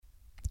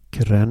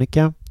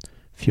krönika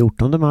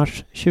 14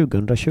 mars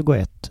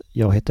 2021.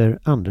 Jag heter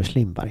Anders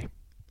Lindberg.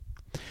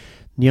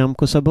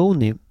 Nyamko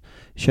Sabuni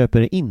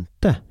köper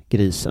inte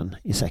grisen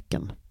i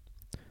säcken.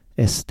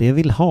 SD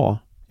vill ha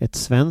ett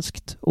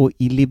svenskt och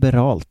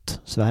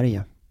illiberalt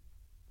Sverige.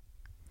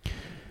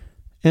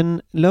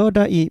 En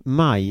lördag i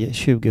maj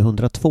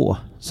 2002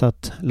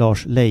 satt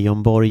Lars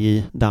Leijonborg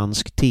i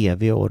dansk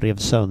tv och rev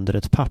sönder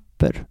ett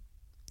papper.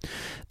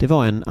 Det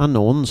var en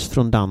annons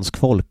från Dansk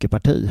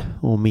Folkeparti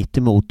och mitt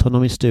emot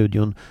honom i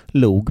studion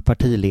log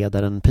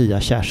partiledaren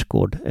Pia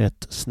Kjaersgaard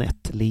ett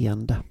snett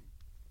leende.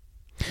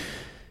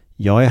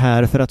 Jag är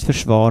här för att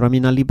försvara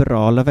mina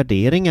liberala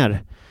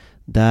värderingar,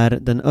 där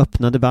den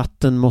öppna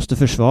debatten måste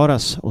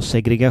försvaras och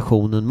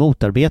segregationen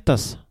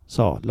motarbetas,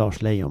 sa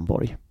Lars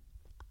Leijonborg.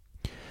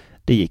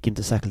 Det gick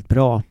inte särskilt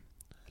bra.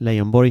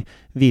 Leijonborg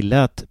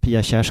ville att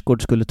Pia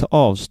Kjaersgaard skulle ta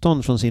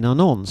avstånd från sin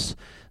annons,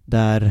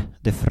 där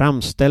det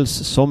framställs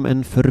som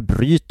en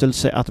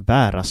förbrytelse att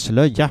bära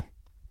slöja.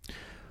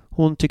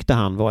 Hon tyckte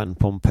han var en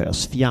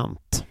pompös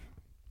fjant.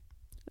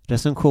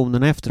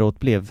 Recensionerna efteråt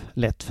blev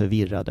lätt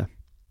förvirrade.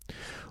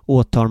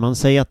 Åtar man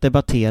sig att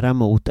debattera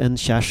mot en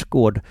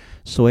Kjaersgaard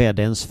så är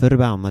det ens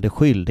förbannade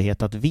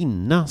skyldighet att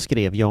vinna,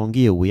 skrev Jan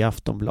Guillou i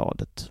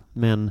Aftonbladet.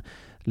 Men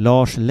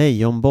Lars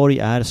Leijonborg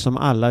är som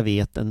alla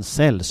vet en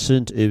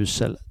sällsynt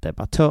usel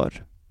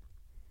debattör.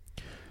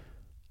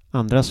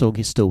 Andra såg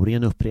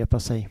historien upprepa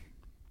sig.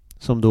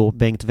 Som då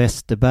Bengt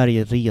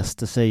Westerberg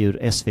reste sig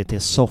ur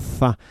SVT:s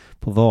soffa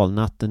på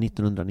valnatten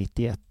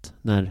 1991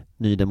 när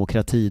Ny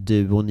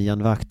Demokrati-duon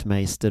Ian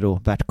Wachtmeister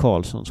och Bert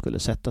Karlsson skulle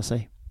sätta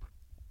sig.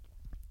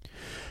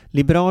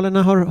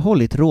 Liberalerna har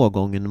hållit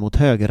rågången mot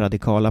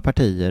högerradikala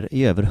partier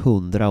i över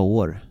 100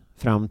 år,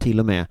 fram till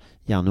och med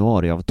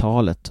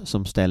januariavtalet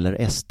som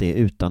ställer SD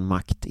utan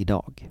makt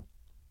idag.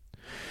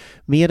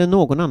 Mer än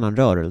någon annan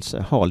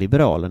rörelse har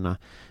Liberalerna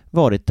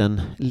varit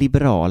den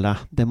liberala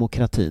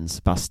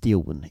demokratins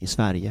bastion i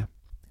Sverige.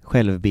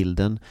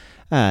 Självbilden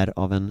är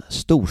av en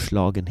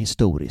storslagen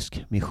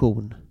historisk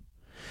mission.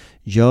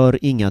 Gör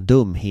inga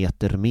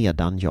dumheter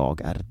medan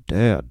jag är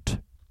död,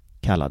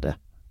 kallade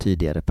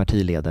tidigare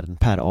partiledaren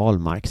Per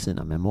Ahlmark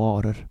sina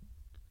memoarer.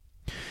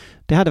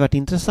 Det hade varit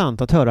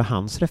intressant att höra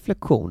hans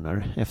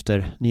reflektioner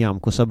efter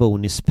Nyamko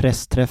Sabunis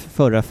pressträff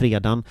förra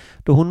fredagen,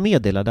 då hon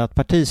meddelade att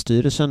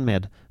partistyrelsen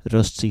med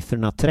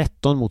röstsiffrorna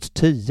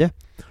 13-10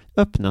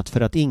 öppnat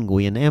för att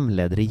ingå i en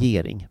M-ledd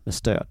regering med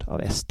stöd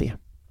av SD.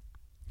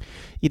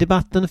 I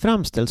debatten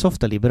framställs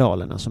ofta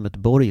Liberalerna som ett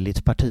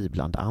borgerligt parti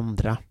bland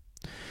andra.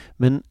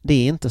 Men det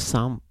är inte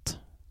sant.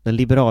 Den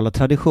liberala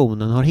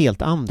traditionen har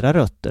helt andra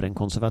rötter än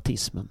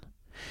konservatismen.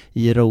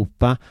 I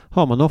Europa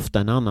har man ofta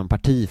en annan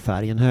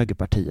partifärg än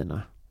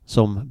högerpartierna,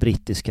 som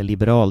brittiska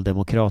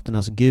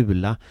liberaldemokraternas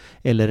gula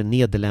eller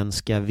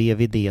nederländska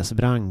VVDs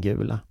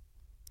brandgula.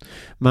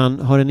 Man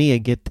har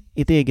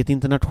ett eget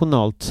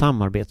internationellt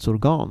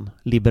samarbetsorgan,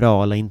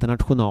 Liberala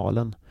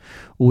internationalen,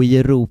 och i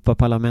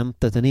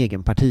Europaparlamentet en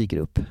egen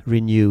partigrupp,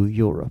 Renew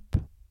Europe.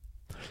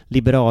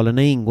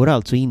 Liberalerna ingår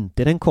alltså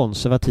inte i den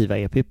konservativa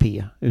EPP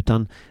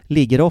utan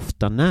ligger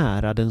ofta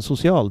nära den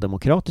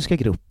socialdemokratiska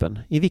gruppen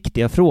i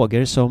viktiga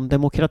frågor som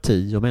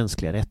demokrati och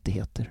mänskliga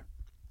rättigheter.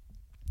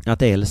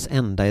 Att Ls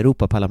enda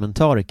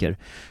Europaparlamentariker,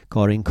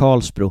 Karin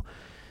Karlsbro,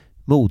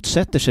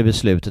 motsätter sig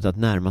beslutet att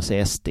närma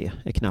sig SD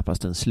är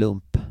knappast en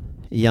slump.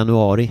 I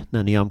januari,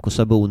 när Nyamko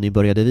Sabuni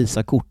började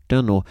visa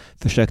korten och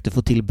försökte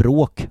få till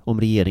bråk om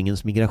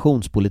regeringens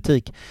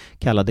migrationspolitik,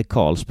 kallade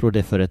Karlsbro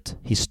det för ett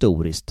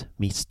historiskt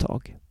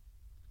misstag.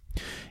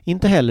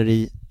 Inte heller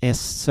i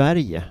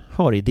S-Sverige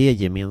har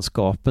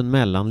idégemenskapen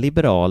mellan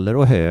liberaler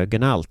och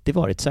högern alltid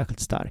varit särskilt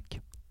stark.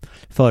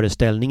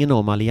 Föreställningen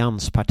om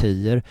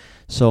allianspartier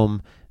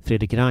som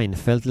Fredrik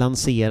Reinfeldt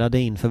lanserade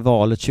inför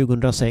valet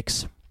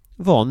 2006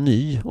 var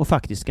ny och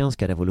faktiskt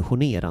ganska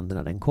revolutionerande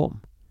när den kom.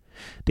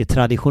 Det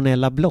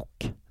traditionella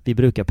block vi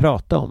brukar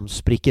prata om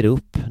spricker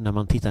upp när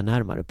man tittar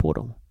närmare på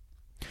dem.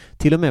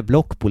 Till och med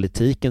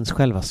blockpolitikens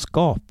själva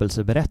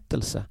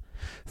skapelseberättelse,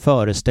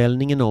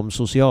 föreställningen om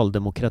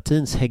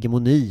socialdemokratins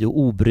hegemoni och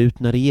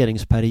obrutna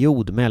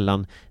regeringsperiod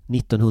mellan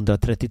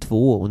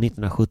 1932 och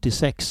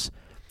 1976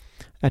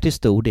 är till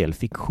stor del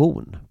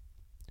fiktion.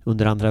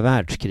 Under andra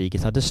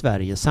världskriget hade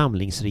Sverige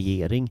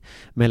samlingsregering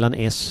mellan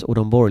S och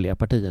de borgerliga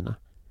partierna.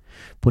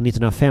 På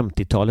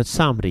 1950-talet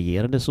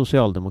samregerade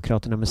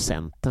Socialdemokraterna med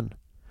Centern.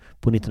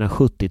 På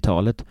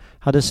 1970-talet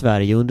hade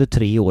Sverige under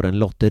 3 år en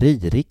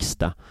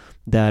lotteririksdag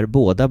där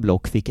båda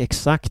block fick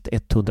exakt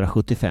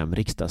 175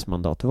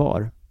 riksdagsmandat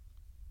var.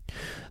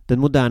 Den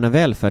moderna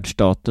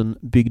välfärdsstaten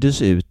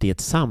byggdes ut i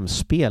ett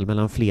samspel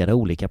mellan flera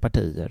olika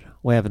partier,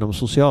 och även om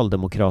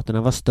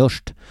Socialdemokraterna var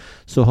störst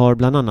så har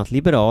bland annat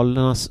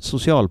Liberalernas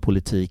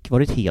socialpolitik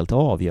varit helt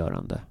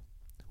avgörande.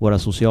 Våra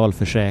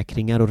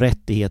socialförsäkringar och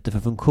rättigheter för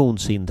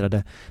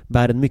funktionshindrade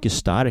bär en mycket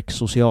stark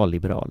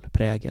socialliberal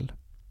prägel.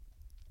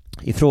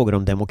 I frågor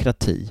om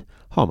demokrati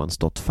har man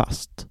stått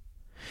fast.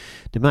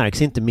 Det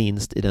märks inte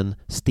minst i den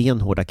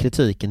stenhårda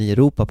kritiken i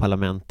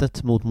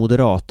Europaparlamentet mot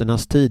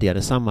Moderaternas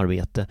tidigare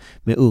samarbete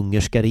med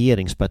ungerska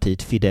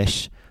regeringspartiet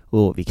Fidesz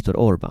och Viktor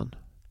Orbán.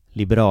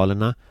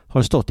 Liberalerna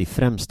har stått i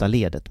främsta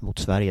ledet mot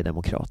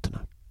Sverigedemokraterna.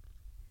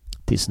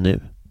 Tills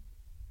nu.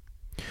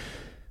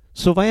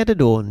 Så vad är det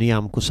då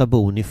Nyamko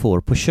Sabuni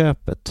får på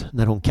köpet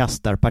när hon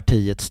kastar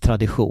partiets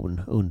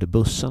tradition under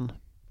bussen?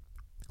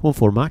 Hon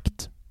får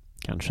makt,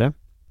 kanske.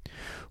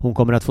 Hon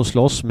kommer att få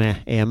slåss med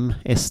M,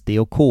 SD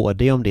och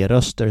KD om de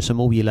röster som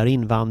ogillar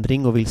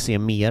invandring och vill se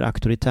mer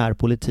auktoritär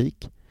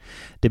politik.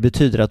 Det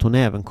betyder att hon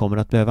även kommer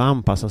att behöva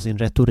anpassa sin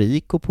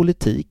retorik och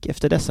politik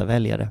efter dessa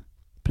väljare,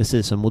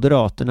 precis som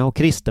Moderaterna och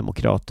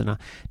Kristdemokraterna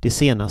de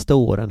senaste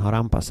åren har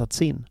anpassat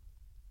sin.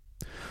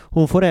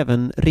 Hon får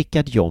även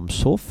Richard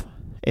Jomshof,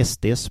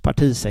 SDs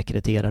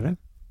partisekreterare.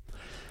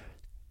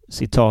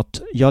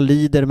 Citat, jag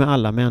lider med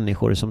alla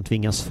människor som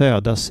tvingas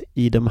födas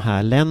i de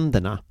här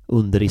länderna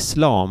under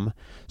islam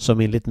som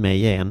enligt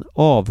mig är en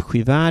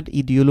avskyvärd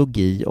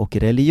ideologi och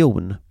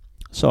religion,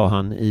 sa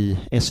han i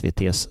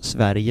SVT:s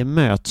Sverige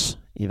möts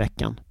i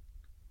veckan.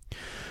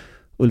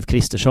 Ulf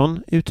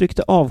Kristersson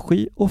uttryckte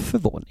avsky och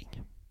förvåning.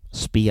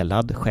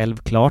 Spelad,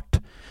 självklart.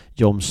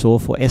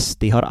 Jomshof och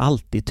SD har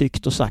alltid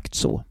tyckt och sagt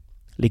så.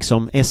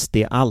 Liksom SD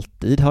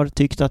alltid har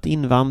tyckt att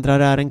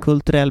invandrare är en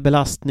kulturell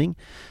belastning.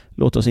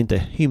 Låt oss inte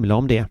hymla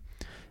om det.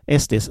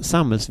 SDs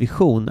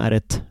samhällsvision är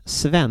ett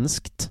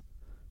svenskt,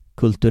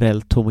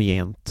 kulturellt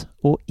homogent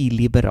och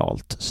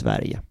illiberalt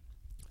Sverige.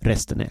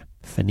 Resten är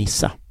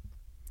fernissa.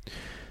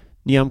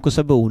 Nyamko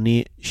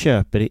Sabuni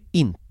köper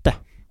inte,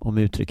 om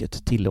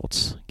uttrycket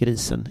tillåts,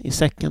 grisen i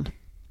säcken.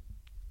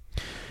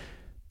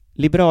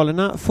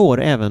 Liberalerna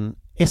får även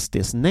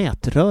SDs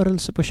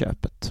nätrörelse på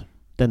köpet.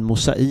 Den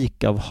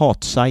mosaik av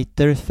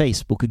hatsajter,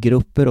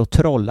 Facebookgrupper och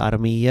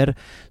trollarméer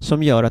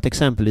som gör att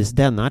exempelvis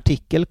denna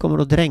artikel kommer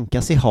att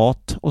dränkas i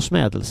hat och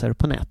smädelser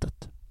på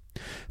nätet.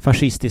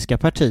 Fascistiska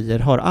partier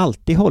har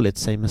alltid hållit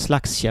sig med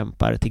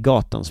slagskämpar till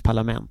gatans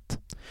parlament.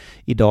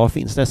 Idag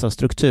finns dessa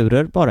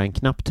strukturer bara en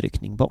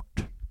knapptryckning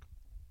bort.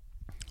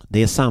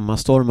 Det är samma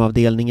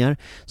stormavdelningar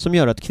som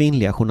gör att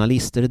kvinnliga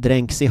journalister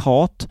dränks i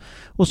hat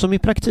och som i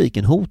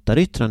praktiken hotar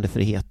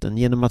yttrandefriheten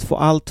genom att få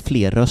allt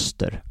fler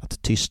röster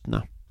att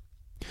tystna.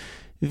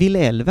 Vill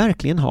L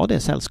verkligen ha det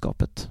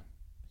sällskapet?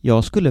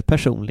 Jag skulle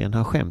personligen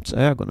ha skämts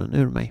ögonen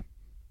ur mig.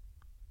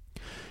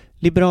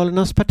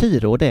 Liberalernas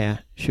partiråd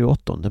är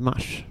 28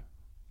 mars.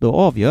 Då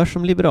avgörs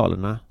om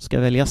Liberalerna ska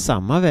välja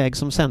samma väg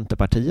som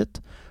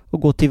Centerpartiet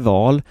och gå till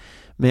val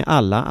med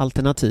alla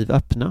alternativ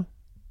öppna.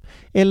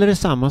 Eller är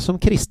samma som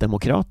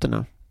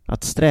Kristdemokraterna,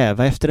 att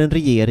sträva efter en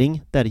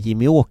regering där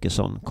Jimmy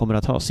Åkesson kommer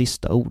att ha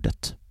sista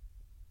ordet.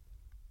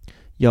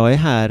 Jag är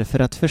här för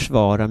att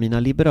försvara mina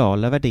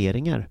liberala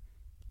värderingar,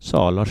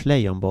 sa Lars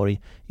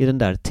Leijonborg i den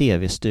där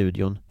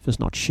tv-studion för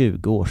snart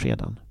 20 år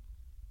sedan.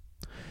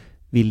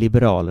 Vill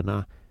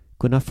Liberalerna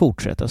kunna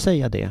fortsätta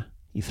säga det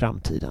i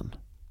framtiden?